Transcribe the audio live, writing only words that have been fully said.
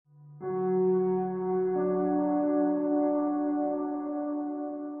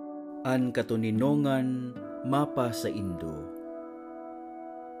an katuninongan mapa sa Indo.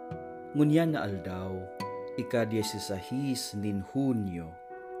 Ngunya nga aldaw, ika-16 nin Hunyo,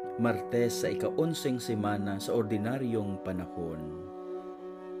 Martes sa ika-11 semana sa ordinaryong panahon.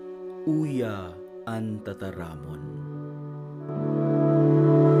 Uya an tataramon.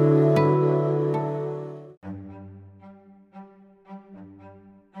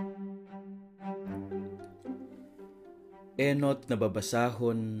 Enot na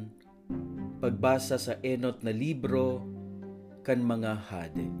babasahon, pagbasa sa enot na libro kan mga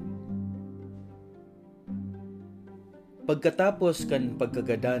hade. Pagkatapos kan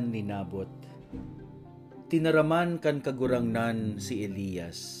pagkagadan ni Nabot, tinaraman kan kagurangnan si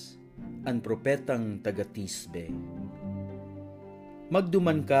Elias, ang propetang taga Tisbe.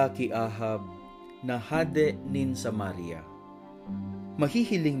 Magduman ka ki Ahab na hade nin Samaria.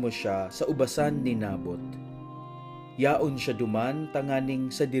 Mahihiling mo siya sa ubasan ni Nabot. Yaon siya duman tanganing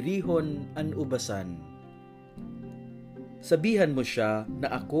sa dirihon an ubasan. Sabihan mo siya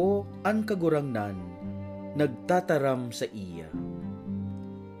na ako ang kagurangnan, nagtataram sa iya.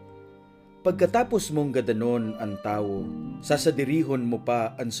 Pagkatapos mong gadanon ang tao, sasadirihon mo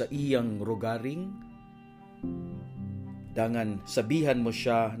pa ang sa iyang rogaring? Dangan sabihan mo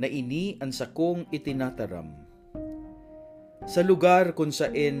siya na ini ang sakong itinataram. Sa lugar kung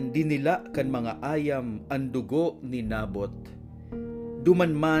saan dinila kan mga ayam ang dugo ni Nabot,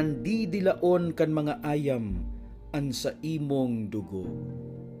 dumanman di dilaon kan mga ayam ang sa imong dugo.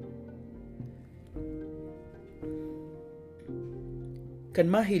 Kan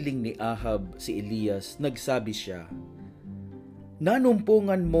mahiling ni Ahab si Elias, nagsabi siya,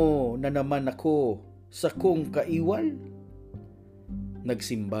 "Nanumpungan mo na naman ako sa kong kaiwal?"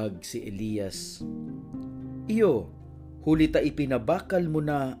 Nagsimbag si Elias, "Iyo, huli ta ipinabakal mo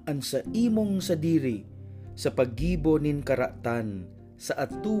na ang sa imong sadiri sa paggibo nin karatan sa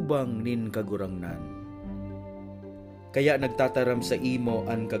atubang nin kagurangnan. Kaya nagtataram sa imo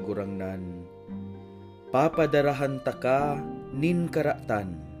ang kagurangnan, papadarahan ta ka nin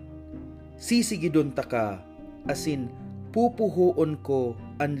karatan, sisigidon ta ka, asin pupuhuon ko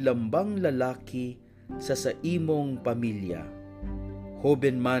ang lambang lalaki sa imong pamilya,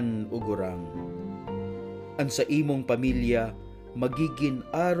 hoben man ugurang. Ang sa imong pamilya magiging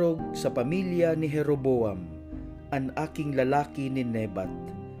arog sa pamilya ni Jeroboam, ang aking lalaki ni Nebat,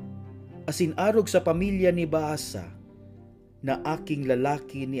 asin arog sa pamilya ni Baasa, na aking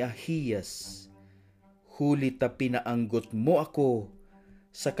lalaki ni Ahiyas. Huli ta pinaanggot mo ako,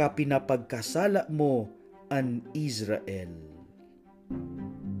 saka pinapagkasala mo ang Israel.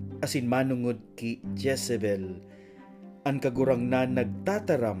 Asin manungod ki Jezebel, ang kagurangnan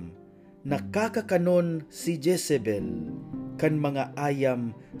nagtataram, nakakakanon si Jezebel kan mga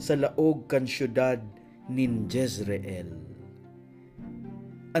ayam sa laog kan syudad nin Jezreel.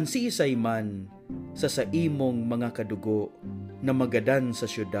 Ang siisay man sa imong mga kadugo na magadan sa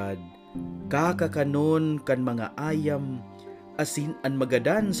syudad, kakakanon kan mga ayam, asin an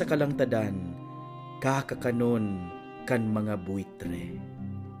magadan sa kalangtadan, kakakanon kan mga buitre."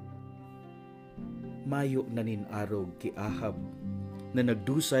 Mayo na nin arog ki Ahab na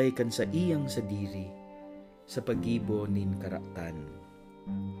nagdusay kan sa iyang sadiri sa paggibo nin karatan,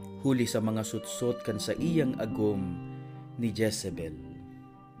 huli sa mga sutsot kan sa iyang agom ni Jezebel.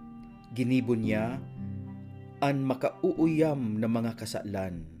 Ginibo niya ang makauuyam na mga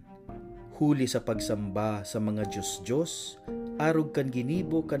kasalan, huli sa pagsamba sa mga Diyos-Diyos, arog kan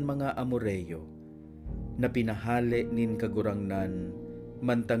ginibo kan mga Amoreyo, na pinahali nin kagurangnan,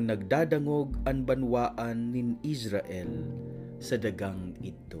 mantang nagdadangog ang banwaan nin Israel sa dagang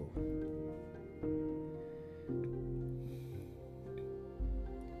ito.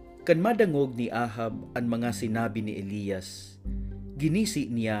 Kan madangog ni Ahab ang mga sinabi ni Elias, ginisi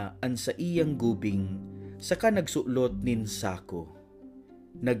niya ang sa iyang gubing, saka nagsulot nin sako.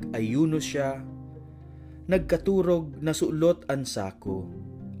 Nag-ayuno siya, nagkaturog na sulot ang sako,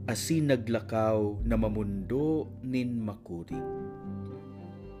 asin naglakaw na mamundo nin makuri.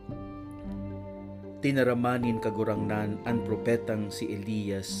 Tinaramanin kagurangnan ang propetang si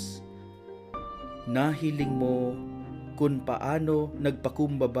Elias, "Nahiling mo kung paano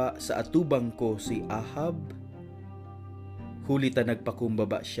nagpakumbaba sa atubang ko si Ahab? Huli ta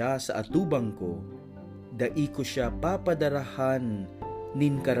nagpakumbaba siya sa atubang ko, dai ko siya papadarahan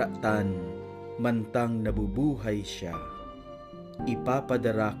nin karatan, mantang nabubuhay siya.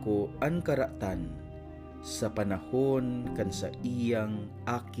 Ipapadara ko ang karatan sa panahon kan sa iyang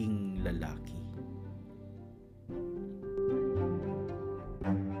aking lalaki."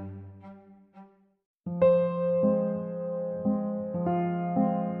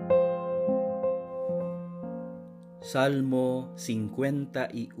 Salmo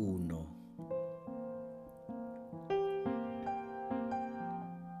 51.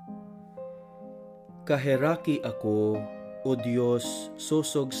 Kaheraki ako, O Diyos,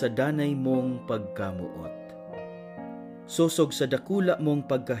 sosog sa danay mong pagkamuot. Sosog sa dakula mong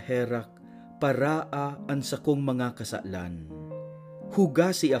pagkaherak, paraa ang sakong mga kasalan.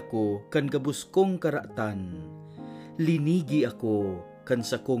 Hugasi ako kan gabus kong karatan, linigi ako kan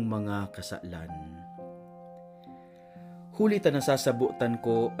sakong mga kasalan. Huli ta nasasabutan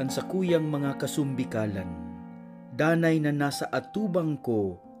ko ang sakuyang mga kasumbikalan, danay na nasa atubang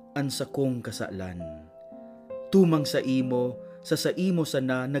ko ang sakong kasalan. Tumang sa imo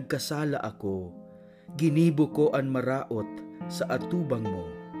sana nagkasala ako, ginibo ko ang maraot sa atubang mo.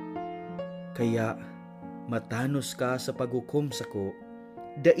 Kaya matanos ka sa paghukom sako,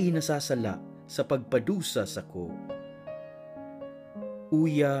 dai nasasala sa pagpadusa sako.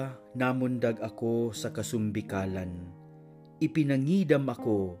 Uya namundag ako sa kasumbikalan, ipinangidam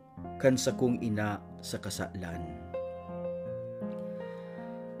ako kan sakong ina sa kasalan.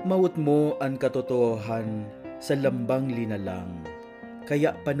 Mawut mo ang katotohan sa lambang linalang,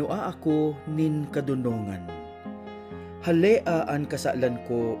 kaya panua ako nin kadunongan. Halea ang kasalan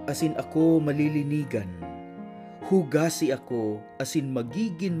ko, asin ako malilinigan. Hugasi ako, asin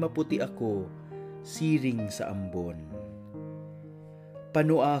magiging maputi ako, siring sa ambon.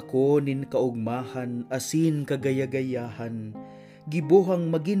 Panua ako nin kaugmahan, asin kagayagayahan,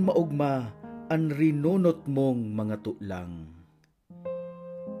 gibuhang magin maugma, ang rinunot mong mga tulang.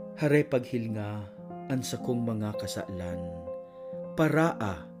 Hare paghilnga, ang sakong mga kasalan,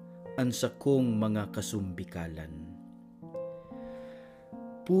 paraa ang sakong mga kasumbikalan.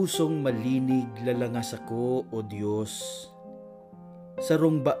 Pusong malinig lalangas ako, O Diyos.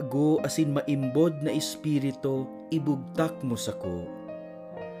 Sarong bago asin maimbod na espiritu, ibugtak mo sako.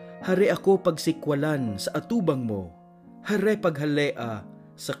 Hare ako pagsikwalan sa atubang mo, hare paghalea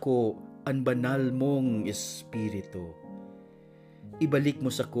sako ang banal mong espiritu. Ibalik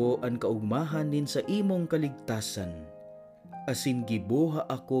mo sako ang kaugmahan nin sa imong kaligtasan, asin gibuha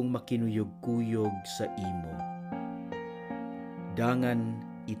akong makinuyog-kuyog sa imo. Dangan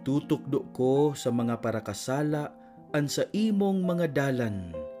itutukdo ko sa mga parakasala an sa imong mga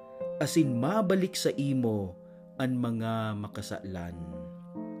dalan, asin mabalik sa imo ang mga makasalan.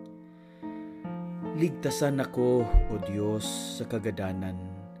 Ligtasan ako, O Diyos, sa kagadanan,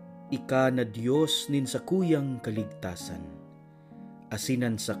 ika na Diyos nin sa kuyang kaligtasan.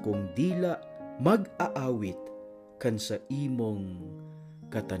 Asinan sa kong dila mag-aawit kan sa imong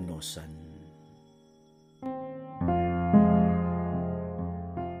katanosan.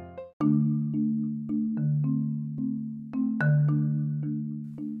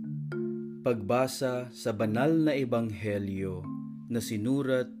 Pagbasa sa banal na ebanghelyo na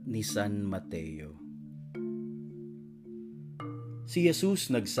sinurat ni San Mateo. Si Jesus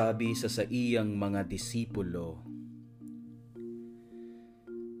nagsabi sa iyang mga disipulo,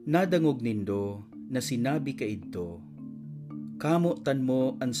 nadangog nindo na sinabi kaidto, kamutan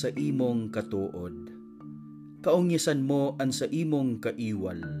mo an sa imong katuod, kaungyasan mo an sa imong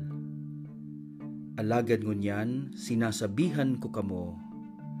kaiwal. Alagad ngunyan, sinasabihan ko kamo,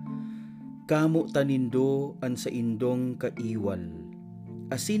 kamutan nindo an sa indong kaiwal,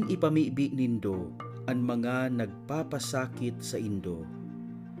 asin ipamibi nindo an mga nagpapasakit sa indo,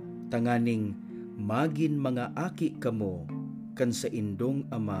 tanganing magin mga aki kamo kan sa indong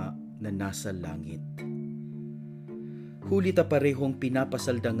ama na nasa langit. Huli ta parehong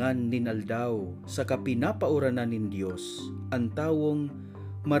pinapasaldangan nin aldaw sa kapinapauranan nin Dios, ang tawong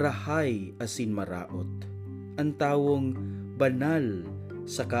marahay asin maraot, ang tawong banal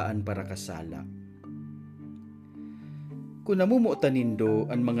sakaan para kasala. Kung namumuotan nindo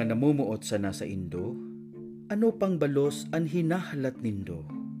ang mga namumuot sa nasa indo, ano pang balos ang hinahalat nindo?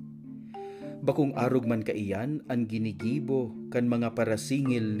 Bakong arog man kaiyan ang ginigibo kan mga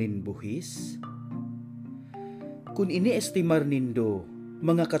parasingil nin buhis? Kung iniestimar nindo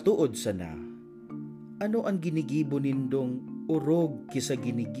mga katuod sana, ano ang ginigibo nindong urog kisa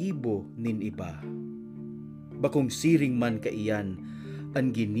ginigibo nin iba? Bakong siring man kaiyan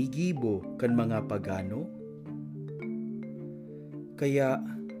ang ginigibo kan mga pagano? Kaya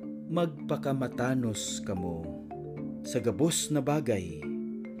magpakamatanos kamo sa gabos na bagay,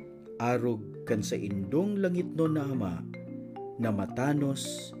 arog kan sa indong langit no na ama, na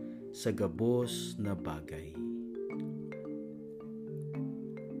matanos sa gabos na bagay.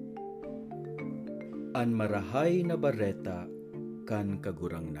 An marahay na bareta kan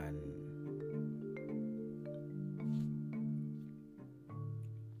kagurangnan.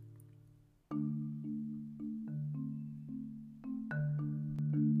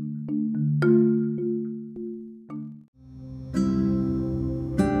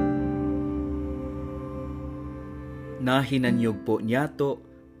 nahinanyog po niyato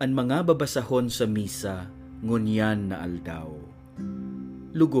ang mga babasahon sa misa ngunyan na aldaw.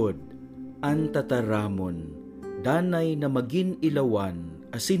 Lugod, an tataramon, danay na magin ilawan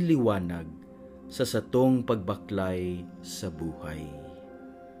asin liwanag sa satong pagbaklay sa buhay.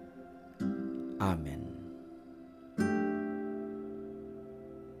 Amen.